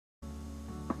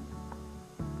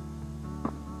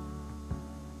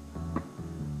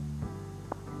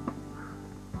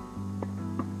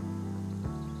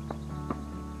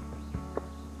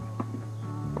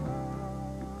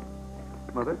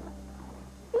Mother?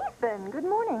 Ethan, good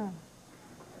morning.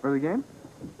 Early game?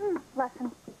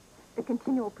 Lesson. The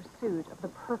continual pursuit of the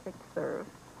perfect serve.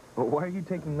 Well, why are you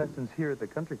taking lessons here at the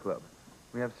country club?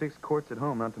 We have 6 courts at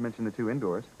home, not to mention the 2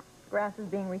 indoors. Grass is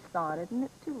being resodded, and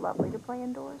it's too lovely to play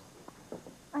indoors.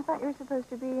 I thought you were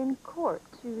supposed to be in court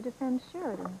to defend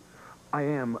Sheridan. I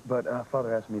am, but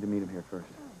Father asked me to meet him here first.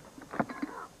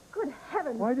 Good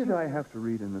heavens! Why did I have to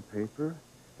read in the paper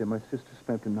that my sister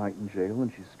spent the night in jail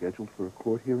and she's scheduled for a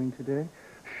court hearing today?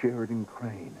 Sheridan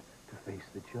Crane to face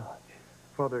the judge.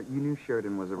 Father, you knew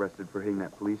Sheridan was arrested for hitting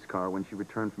that police car when she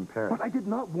returned from Paris. But I did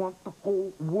not want the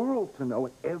whole world to know,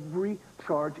 and every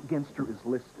charge against her is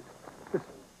listed. Listen,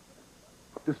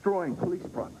 destroying police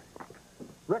property,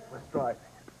 reckless driving,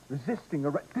 resisting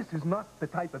arrest. This is not the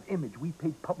type of image we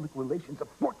paid public relations a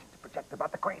fortune to project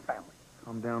about the Crane family.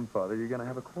 Calm down, Father. You're going to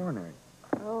have a coronary.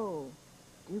 Oh,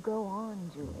 do go on,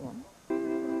 Julian.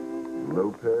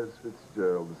 Lopez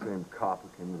Fitzgerald, the same cop who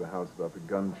came to the house about the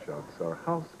gunshots, our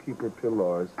housekeeper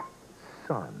Pilar's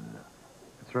son.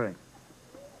 That's right.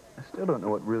 I still don't know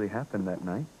what really happened that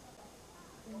night.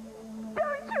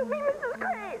 Don't shoot me, Mrs.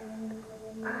 Crane!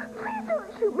 Please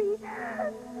don't shoot me!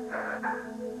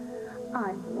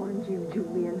 I warned you,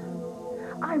 Julian.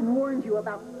 I warned you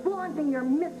about flaunting your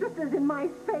mistresses in my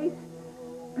face.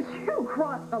 But you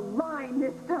crossed the line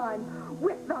this time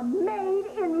with the maid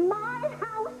in my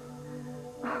house.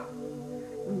 Oh,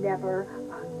 never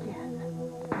again.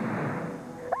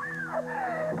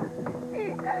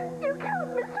 You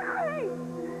killed Mr. Crane.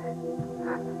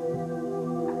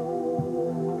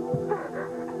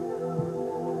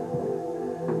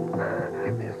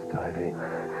 You missed, Ivy.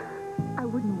 I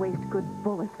wouldn't waste good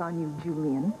bullets on you,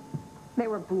 Julian. They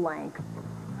were blanks.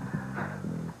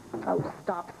 Oh,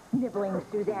 stop sniveling,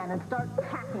 Suzanne, and start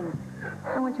packing.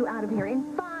 I want you out of here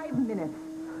in 5 minutes.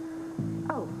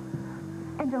 Oh,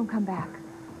 and don't come back.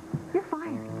 You're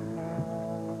fired.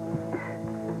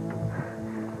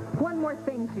 One more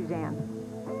thing, Suzanne.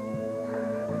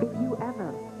 If you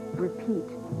ever repeat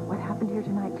what happened here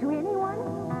tonight to anyone,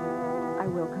 I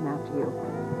will come after you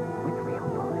with real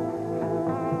bullets.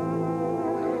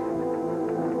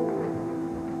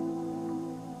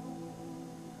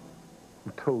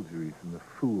 I told you, Ethan, the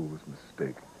fool was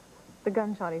mistaken. The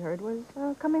gunshot he heard was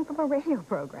coming from a radio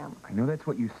program. I know that's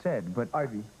what you said, but...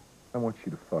 Ivy, I want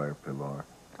you to fire Pilar.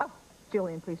 Oh,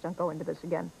 Julian, please don't go into this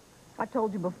again. I've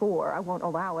told you before, I won't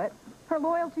allow it. Her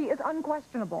loyalty is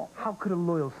unquestionable. How could a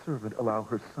loyal servant allow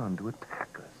her son to attack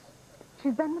us?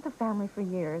 She's been with the family for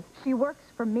years. She works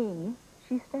for me.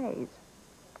 She stays.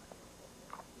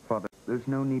 Father, there's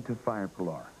no need to fire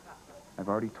Pilar. I've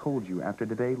already told you, after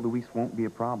today, Luis won't be a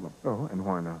problem. Oh, and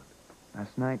why not?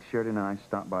 Last night, Sheridan and I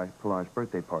stopped by Pilar's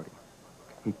birthday party.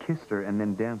 He kissed her and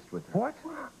then danced with her. What?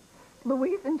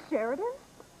 Louise and Sheridan?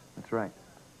 That's right.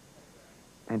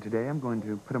 And today I'm going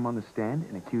to put him on the stand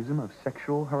and accuse him of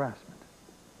sexual harassment.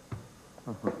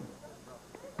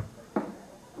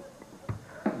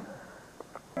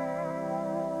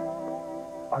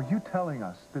 Are you telling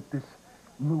us that this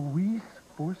Luis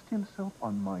forced himself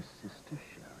on my sister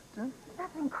Sheridan?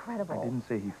 That's incredible. I didn't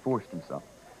say he forced himself.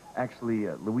 Actually,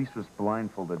 Luis was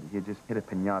blindfolded. He had just hit a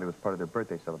piñata. It was part of their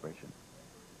birthday celebration.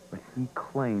 But he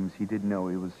claims he didn't know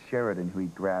it was Sheridan who he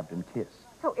grabbed and kissed.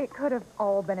 So it could have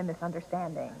all been a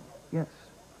misunderstanding. Yes,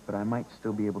 but I might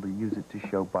still be able to use it to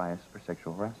show bias or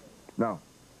sexual harassment. No.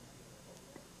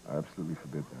 I absolutely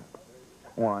forbid that.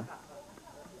 Why?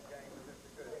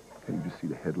 Can you just see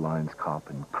the headlines, Cop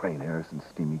and Crane Harrison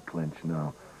steamy clinch?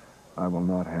 No. I will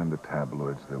not hand the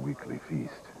tabloids their weekly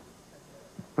feast.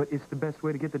 But it's the best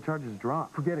way to get the charges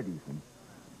dropped. Forget it, Ethan.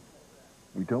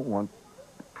 We don't want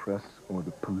the press or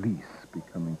the police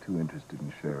becoming too interested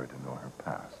in Sheridan or her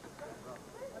past.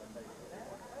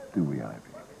 Do we, Ivy?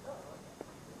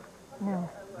 No.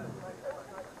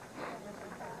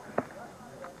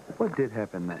 What did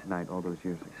happen that night all those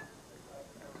years ago?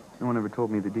 No one ever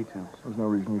told me the details. There's no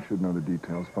reason you should know the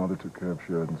details. Father took care of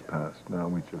Sheridan's past. Now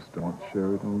we just don't want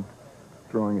Sheridan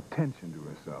drawing attention to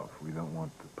herself. We don't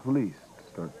want the police to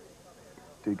start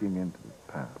digging into the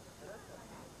past.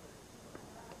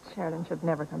 Sheridan should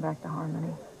never come back to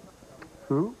Harmony.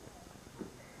 Who?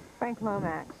 Frank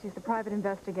Lomax. He's the private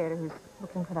investigator who's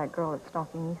looking for that girl that's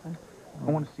stalking Ethan.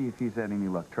 I want to see if he's had any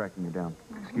luck tracking her down.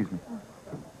 Excuse me.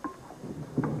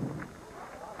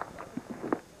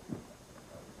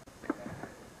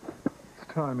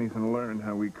 It's time Ethan learned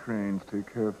how we Cranes take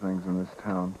care of things in this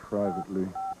town privately.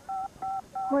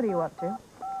 What are you up to?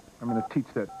 I'm going to teach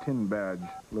that tin badge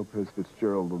Lopez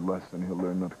Fitzgerald a lesson. He'll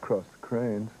learn not to cross the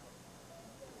Cranes.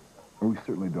 And we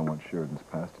certainly don't want Sheridan's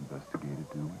past investigated,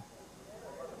 do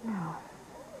we? No.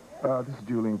 This is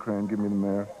Julian Crane. Give me the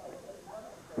mayor.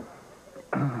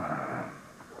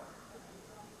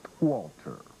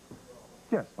 Walter.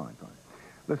 Yes, fine.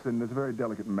 Listen, there's a very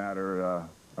delicate matter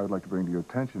I would like to bring to your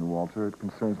attention, Walter. It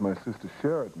concerns my sister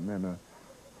Sheridan and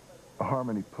a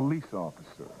Harmony police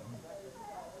officer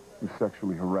who's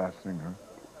sexually harassing her.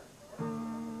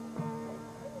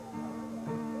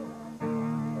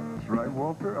 That's right,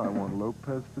 Walter. I want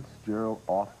Lopez Fitzgerald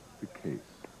off the case.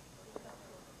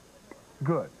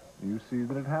 Good. You see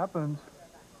that it happens.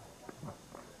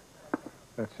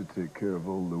 That should take care of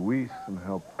old Luis and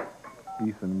help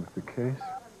Ethan with the case.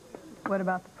 What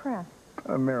about the press?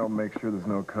 Merrill, make sure there's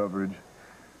no coverage.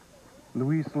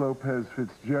 Luis Lopez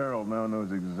Fitzgerald now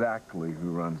knows exactly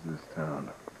who runs this town.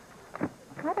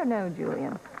 I don't know,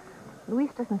 Julian.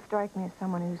 Luis doesn't strike me as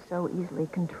someone who's so easily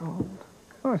controlled.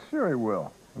 Oh, sure he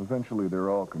will. Eventually, they're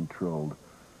all controlled,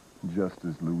 just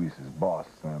as Luis's boss,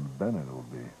 Sam Bennett, will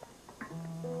be.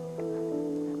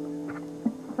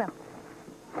 Well,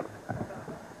 I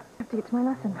have to get to my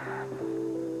lesson.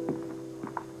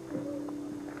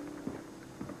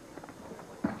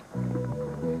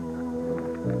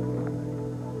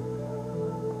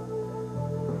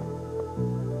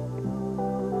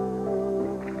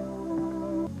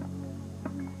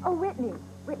 Oh, Whitney.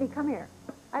 Whitney, come here.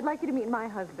 I'd like you to meet my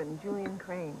husband, Julian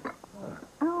Crane.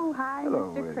 Oh, hi,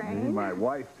 Hello, Mr. Whitney. Crane. My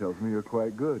wife tells me you're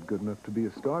quite good enough to be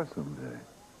a star someday.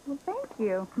 Well, thank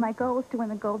you. My goal is to win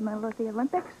the gold medal at the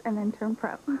Olympics and then turn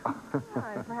pro. And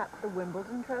perhaps the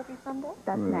Wimbledon trophy someday?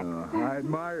 That's next. I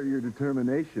admire your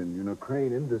determination. You know,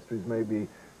 Crane Industries may be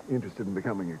interested in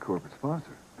becoming a corporate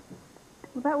sponsor.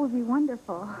 Well, that would be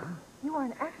wonderful. You are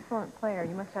an excellent player.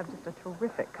 You must have just a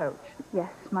terrific coach.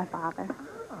 Yes, my father.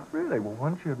 Really? Well, why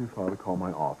don't you have your father call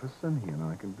my office, and he and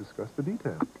I can discuss the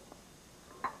details.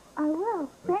 I will.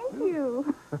 Thank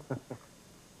you.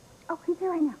 Oh, he's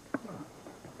here right now.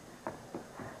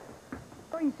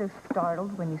 Were you so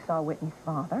startled when you saw Whitney's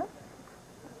father?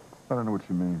 I don't know what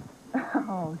you mean.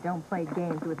 Oh, don't play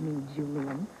games with me,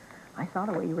 Julian. I saw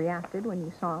the way you reacted when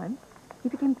you saw him. He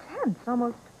became tense,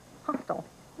 almost hostile.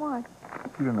 Why?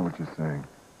 You don't know what you're saying.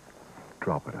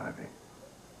 Drop it, Ivy.